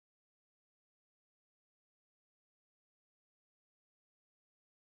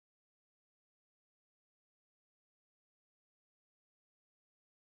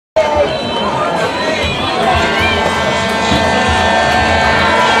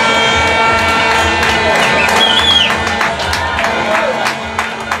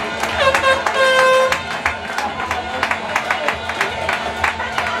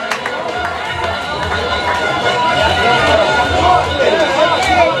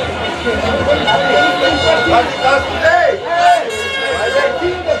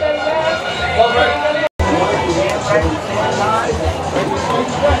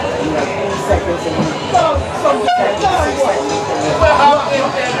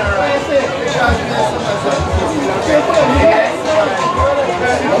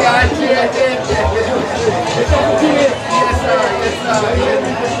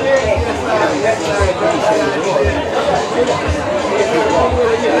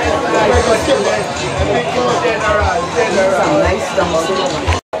Some nice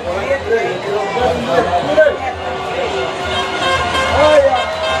dumps.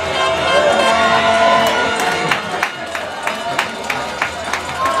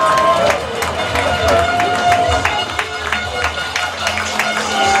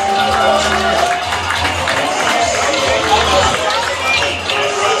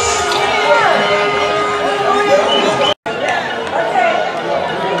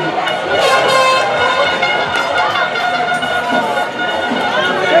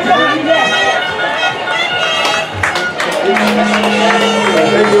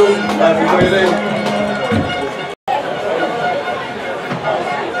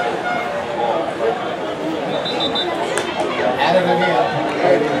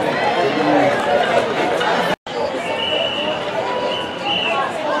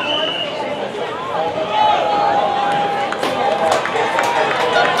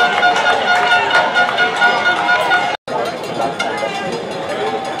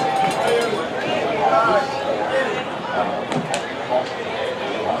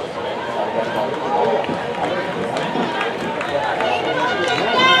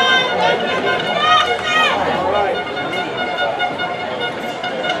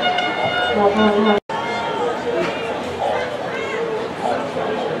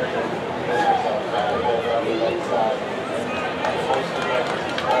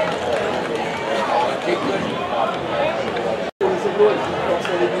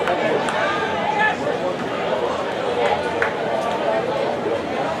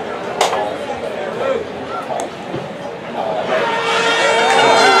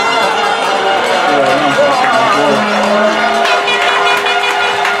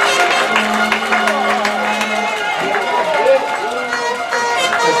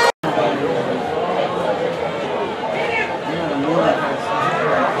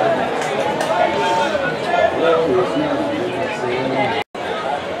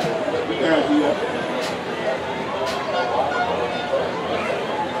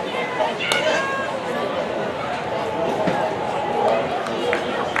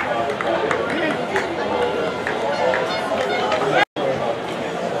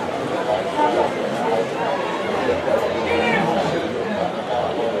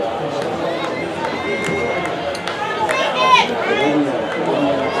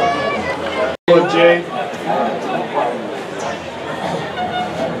 Jay.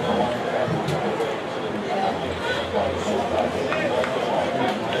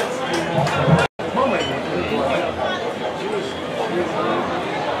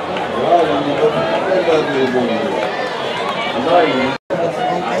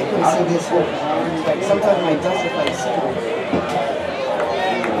 I can see this one. Like sometimes my dust is like small.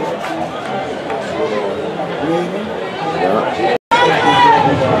 Maybe.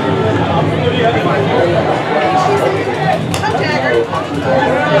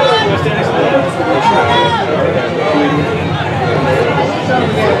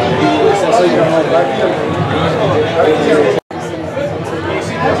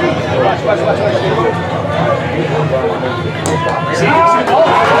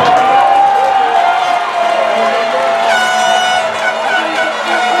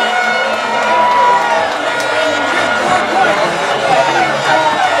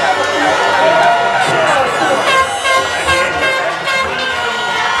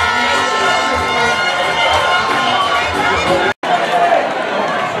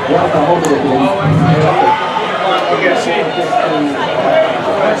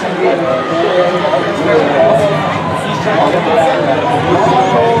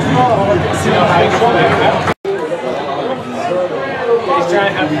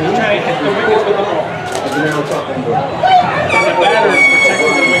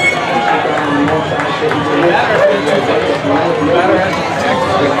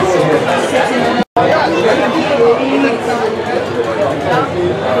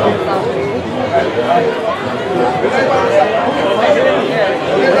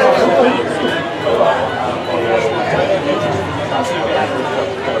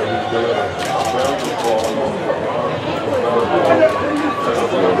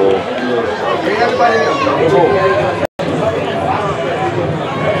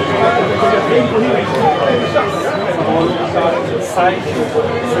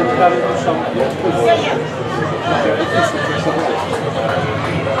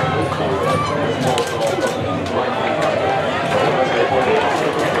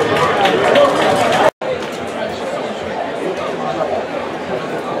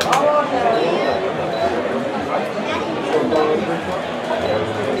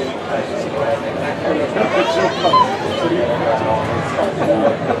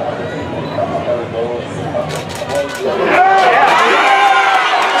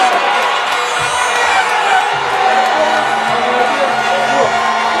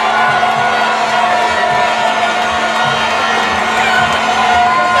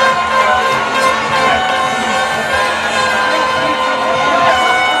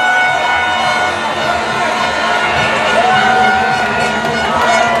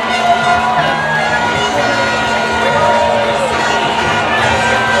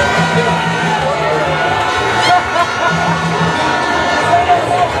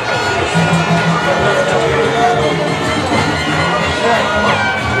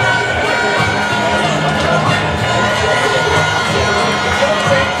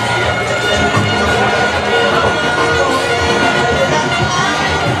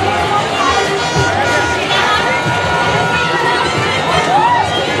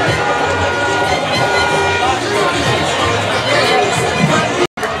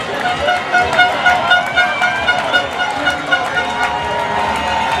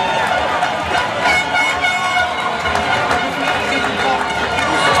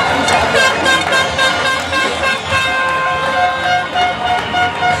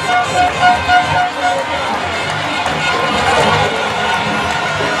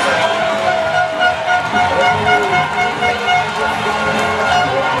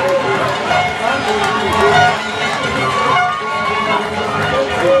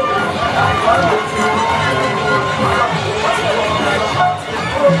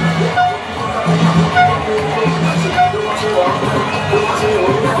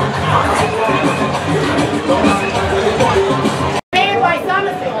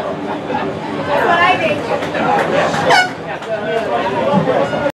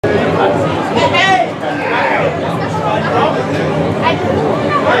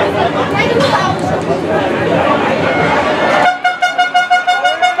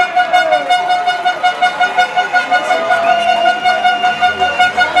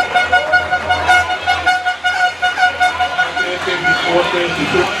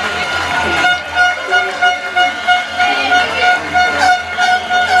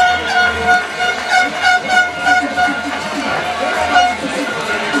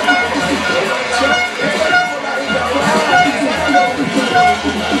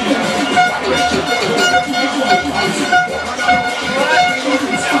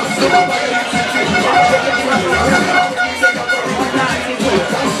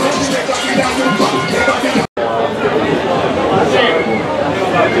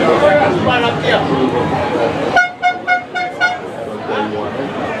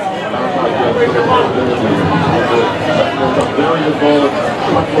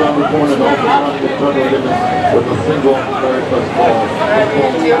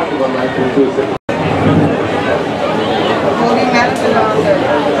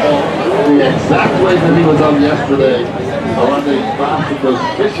 The exact way that he was on yesterday, around the basket was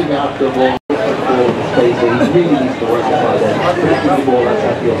fishing after the ball. He really needs to work hard on the ball that's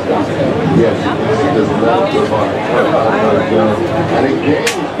at your stop. Yes, he just loves the ball. And again,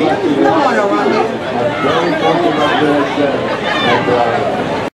 he's very comfortable up there,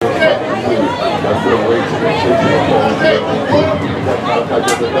 and that's the way to make sure the ball is there.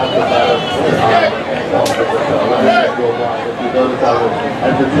 Let it go by. If you notice how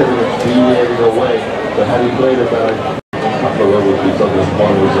Edmonton was deviating away, but had he played it better, the way we do something this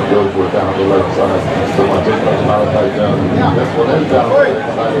morning was a good were down the left side. So I just got Malachi down. This one is down the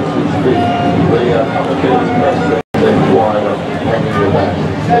left side as we speak. The commentators press things wide and hanging with that.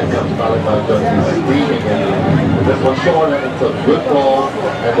 Here comes Malachi down. He's steaming in. This one short and it's a good ball.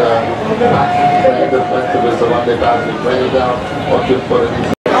 And back playing defensive is the one they basket. Playing it down. Watch it for it.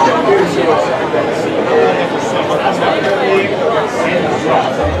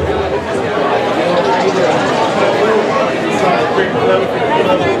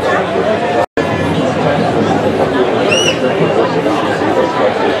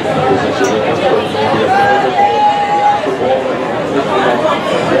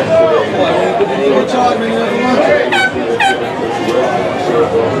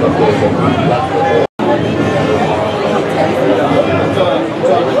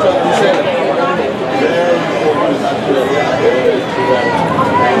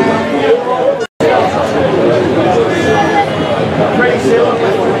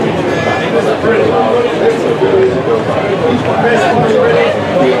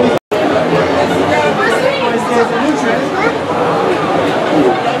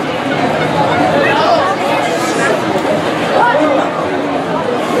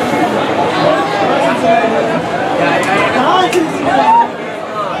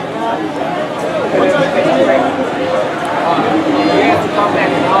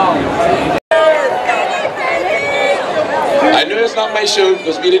 I know it's not my show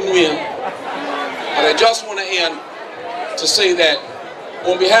because we didn't win, but I just want to end to say that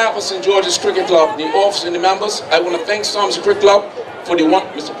on behalf of St. George's Cricket Club, the officers and the members, I want to thank Storm's Cricket Club for the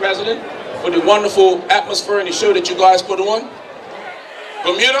Mr. President, for the wonderful atmosphere and the show that you guys put on.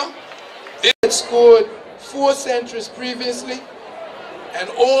 Bermuda, they had scored 4 centuries previously, and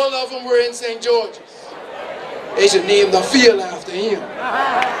all of them were in St. George's. They should name the field after him.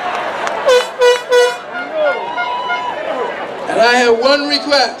 And I have one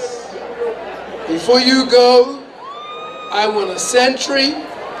request. Before you go, I want a century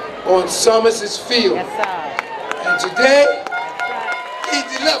on Somerset's field. Yes, sir. And today, he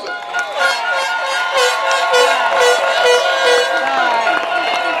delivered.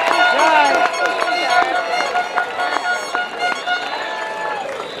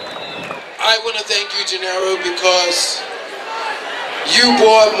 I want to thank you, Gennaro, because you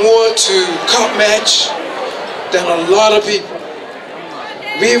brought more to Cup Match than a lot of people.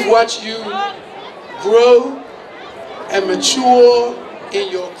 We've watched you grow and mature in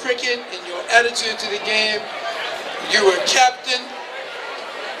your cricket, in your attitude to the game. You were captain,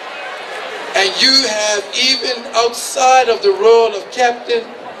 and you have, even outside of the role of captain,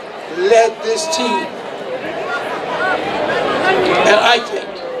 led this team. And I think,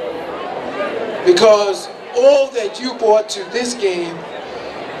 because all that you brought to this game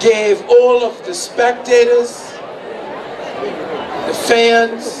gave all of the spectators, the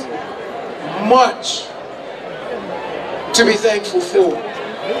fans, much to be thankful for.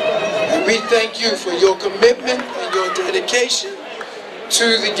 And we thank you for your commitment and your dedication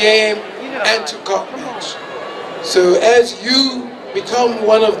to the game and to Cup Match. So as you become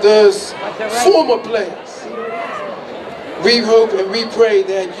one of those former players, we hope and we pray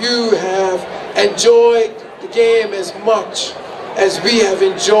that you have enjoyed the game as much as we have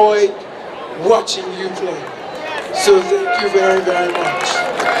enjoyed watching you play. So thank you very, very much.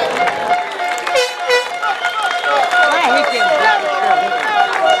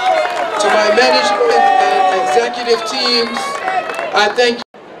 To my management and executive teams, I thank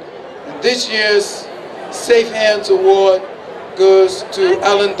you. This year's Safe Hands Award goes to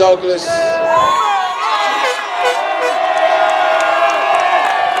Alan Douglas.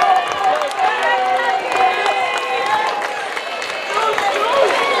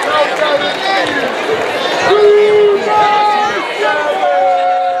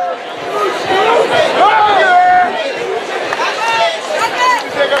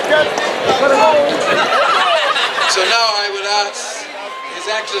 So now I would ask His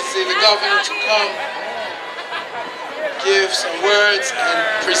Excellency the Governor to come, give some words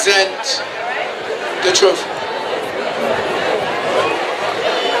and present the trophy.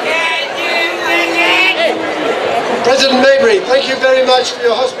 President Maybury, thank you very much for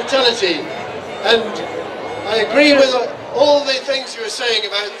your hospitality, and I agree with all the things you were saying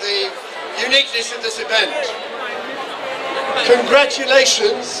about the uniqueness of this event.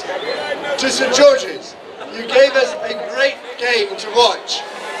 Congratulations to St George's. You gave us a great game to watch,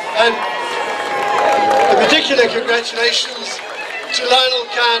 and a particular congratulations to Lionel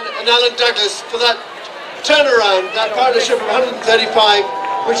Kahn and Alan Douglas for that turnaround, that partnership of 135,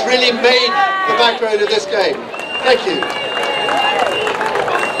 which really made the backbone of this game. Thank you.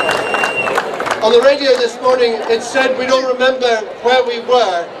 On the radio this morning it said we'd all remember where we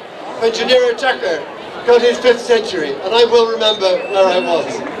were when Janiro Tucker got his 5th century, and I will remember where I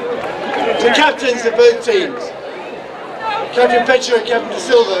was. To captains of both teams, Captain Pitcher and Captain De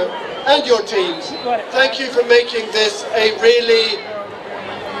Silva, and your teams, thank you for making this a really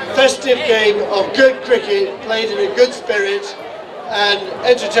festive game of good cricket, played in a good spirit and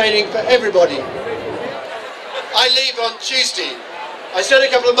entertaining for everybody. I leave on Tuesday. I said a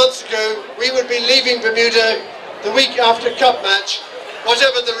couple of months ago we would be leaving Bermuda the week after Cup Match,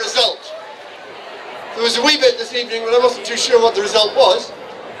 whatever the result. There was a wee bit this evening when I wasn't too sure what the result was,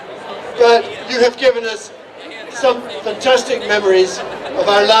 but you have given us some fantastic memories of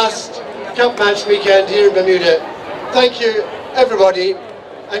our last Cup Match weekend here in Bermuda. Thank you everybody,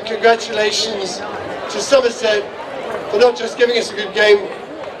 and congratulations to Somerset for not just giving us a good game,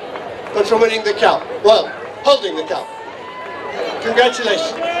 but for winning the Cup. Well, holding the Cup.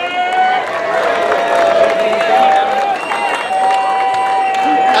 Congratulations.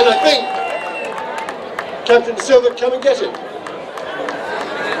 And I think Captain De Silva, come and get it.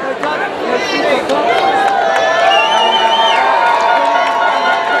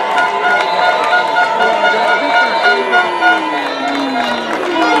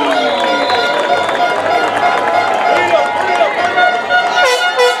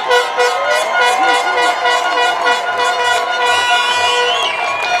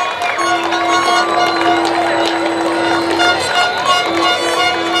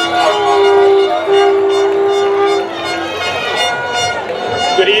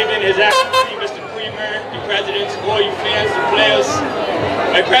 Good evening, His Excellency, Mr. Premier, the presidents, all you fans, the players.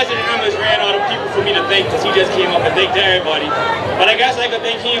 My president numbers ran out of people for me to thank because he just came up and thanked everybody. But I guess I could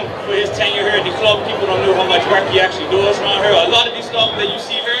thank him for his tenure here at the club. People don't know how much work he actually does around here. A lot of these stuff that you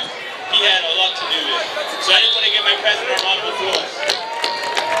see here, he had a lot to do with. So I just want to give my president a round of applause.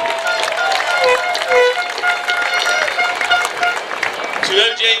 To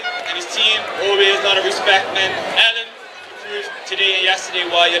OJ and his team, always a lot of respect, man. Alan, today and yesterday,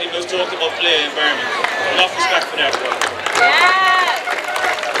 why you're the most talked about player in Birmingham. Enough respect for that, bro.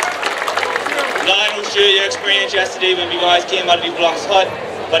 Lionel, sure your experience yesterday when you guys came out of the blocks hot,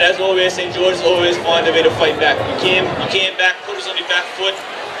 but as always, St. George always found a way to fight back. You came back, put us on the back foot,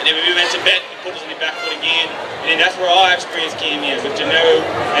 and then when we went to bed, you put us on the back foot again, and then that's where our experience came in, with Janiro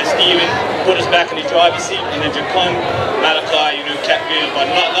and Stephen, put us back in the driver's seat, and then Jacon, Malachi, you know, kept going. But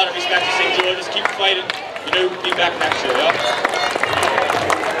a lot of respect to St. George, just keep fighting. You know, be back next year, yeah?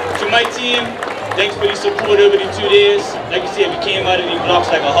 To my team, thanks for your support over the 2 days. Like you said, we came out of the blocks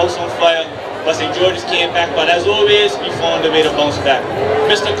like a house on fire, but St. George's came back. But as always, we found a way to bounce back.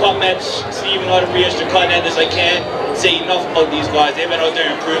 Mr. Cup Match, Stephen, all the players, the coordinators, I can't say enough about these guys. They went out there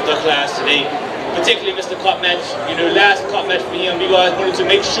and improved their class today. Particularly Mr. Cup Match, you know, last Cup Match for him, we guys wanted to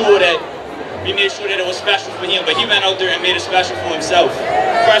make sure that we made sure that it was special for him, but he went out there and made it special for himself.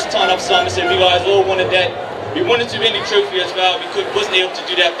 First turn up Somerset, we guys all wanted that. We wanted to win the trophy as well. We wasn't able to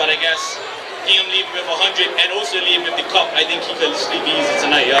do that, but I guess him leaving with 100 and also leaving with the cup, I think he could sleep easy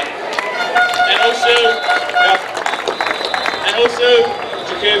tonight, yeah. And also,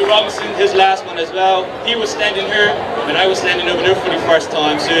 Jacob Robinson, his last one as well. He was standing here when I was standing over there for the first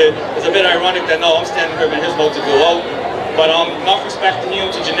time, so it's a bit ironic that now I'm standing here when he's about to go out. But enough respect to him,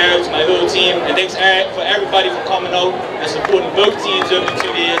 to Janiro, to my whole team, and thanks for everybody for coming out and supporting both teams over the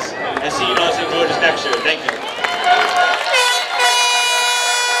 2 days, and see you on St. George's next year. Thank you.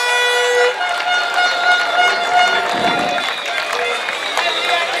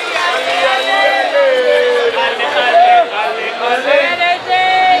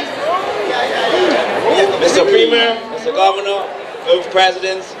 Mr. Premier, Mr. Governor, both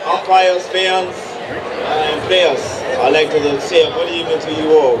presidents, umpires, fans, and players. I'd like to say a good evening to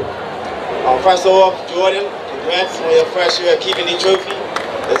you all. First off, Jordan, congrats on your first year keeping the trophy.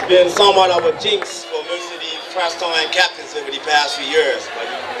 It's been somewhat of a jinx for most of the first-time captains over the past few years. But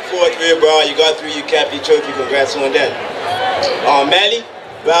fourth year, bro, you got through, you kept the trophy. Congrats on that. Melly,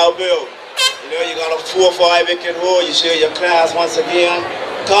 well, Bill, you know you got a 4 or 5 wicket haul. You share your class once again.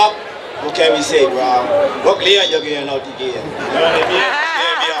 Top, what can we say, bro? What clear you're getting out the game. You know what I mean?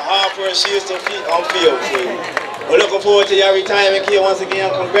 It'll be a hard first year on field. So we're looking forward to your retirement here once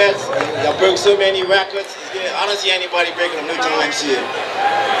again. Congrats. You broke so many records. I don't see anybody breaking them no time soon.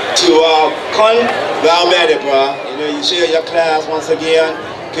 To Con, well better, bro. You know, you share your class once again.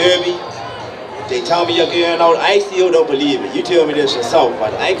 Kirby, they tell me you're getting out. I still don't believe it. You tell me this yourself,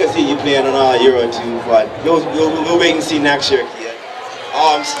 but I can see you playing another year or two. But we'll wait and see next year, kid.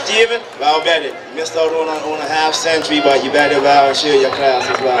 Steven, well better. You missed out on a half century, but you better well share your class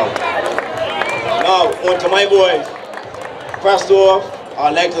as well. Now, on to my boys. First off,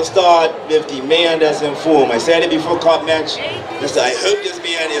 I'd like to start with the man that's in form. I said it before Cup Match. Listen, I hope this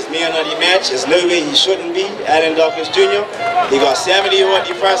man is man of the match. There's no way he shouldn't be. Alan Douglas Jr. He got 70 on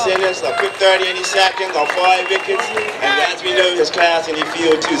the first innings, a quick 30 in the second, got 5 wickets, and as we know, his class in the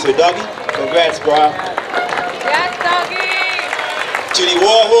field too. So, Dougie, congrats, bro. Yes, Dougie. To the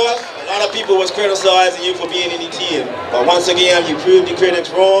War Horse, a lot of people was criticizing you for being in the team. But once again, you proved the critics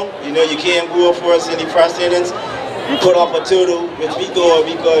wrong. You know, you can't go for us in the first innings. You put up a total, which we thought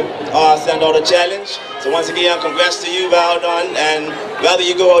we could send out a challenge. So once again, congrats to you, well done. And whether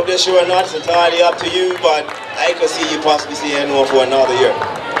you go out this year or not, it's entirely up to you. But I could see you possibly staying on for another year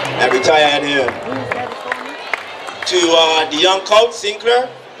and retire at him. To the young coach, Sinclair,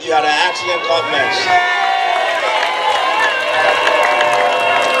 you had an excellent Cup match.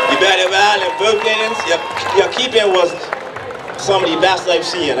 You batted well in both innings. Your keeping was some of the best I've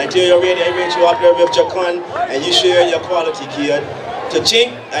seen. I tell you already, I rate you up there with your con, and you share your quality, kid. To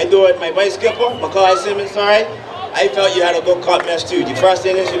Chink, I do it, my vice skipper, Mackay Simmons, sorry. I felt you had a good Cup match too. The first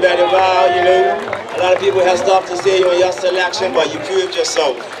innings you batted well, you know. A lot of people have stuff to say on your selection, but you proved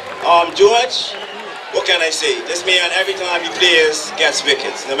yourself. George, what can I say? This man, every time he plays, gets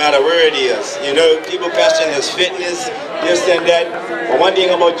wickets, no matter where it is. You know, people question his fitness, this and that. But one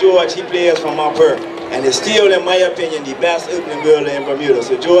thing about George, he plays from up here. And it's still, in my opinion, the best opening bowler in Bermuda.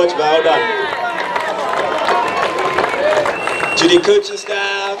 So George, well done. To the coaching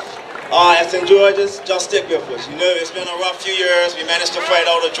staff, St. George's, just stick with us. You know, it's been a rough few years. We managed to fight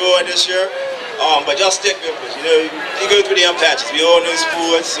out a draw this year. But just stick with us. You know, you go through the patches. We all know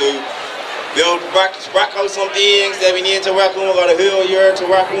sports, so we'll work out some things that we need to work on. We got a whole year to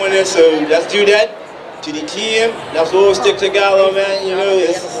work on it, so let's do that. To the team, let's all stick together, man. You know,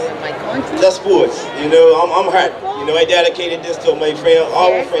 it's sports. You know, I'm hurt. You know, I dedicated this to my friend,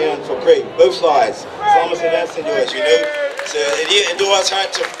 our friend for Craig, both sides. Somerset and St. George, you know. So it was hard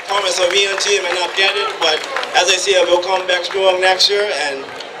to promise a win team and not get it, but as I said, we'll come back strong next year, and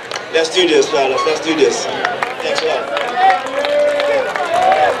let's do this, fellas. Let's do this. Thanks a lot.